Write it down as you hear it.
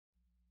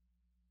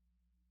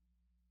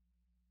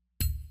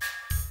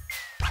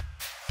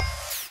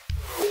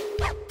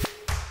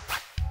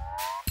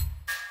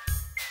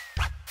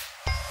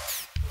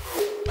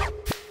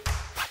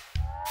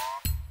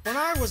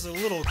was a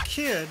little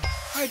kid,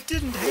 I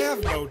didn't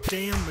have no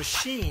damn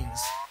machines.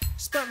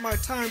 Spent my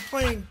time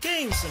playing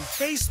games and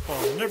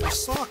baseball, never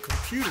saw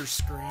computer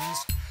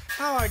screens.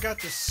 Now I got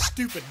this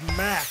stupid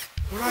Mac.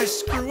 When I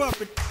screw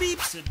up, it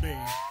beeps at me.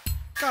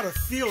 Got a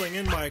feeling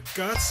in my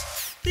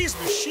guts, these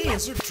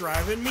machines are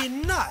driving me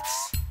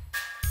nuts.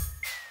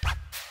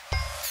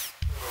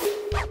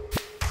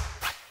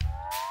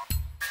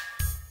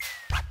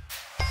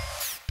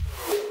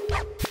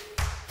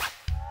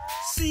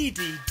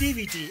 CD,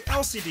 DVD,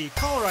 LCD,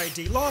 caller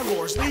ID,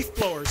 lawnmowers, leaf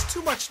blowers,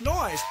 too much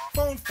noise,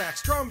 phone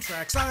fax, drum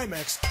tracks,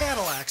 IMAX,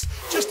 Cadillacs,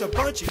 just a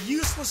bunch of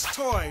useless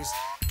toys.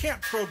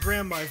 Can't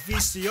program my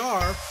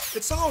VCR,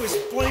 it's always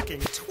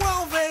blinking,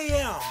 12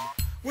 a.m.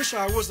 Wish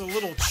I was a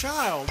little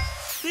child,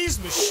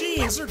 these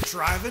machines are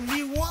driving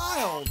me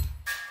wild.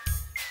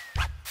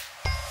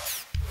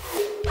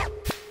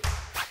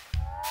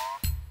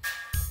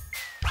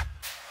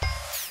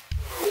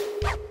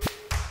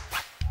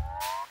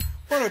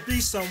 Wanna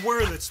be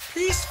somewhere that's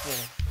peaceful,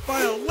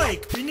 by a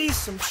lake beneath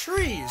some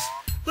trees.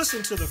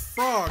 Listen to the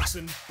frogs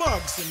and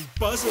bugs and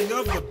buzzing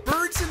of the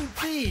birds and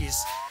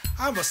bees.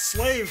 I'm a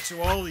slave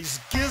to all these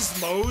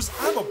gizmos.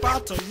 I'm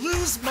about to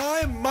lose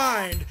my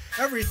mind.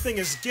 Everything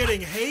is getting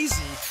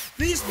hazy.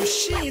 These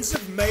machines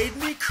have made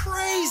me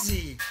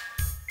crazy.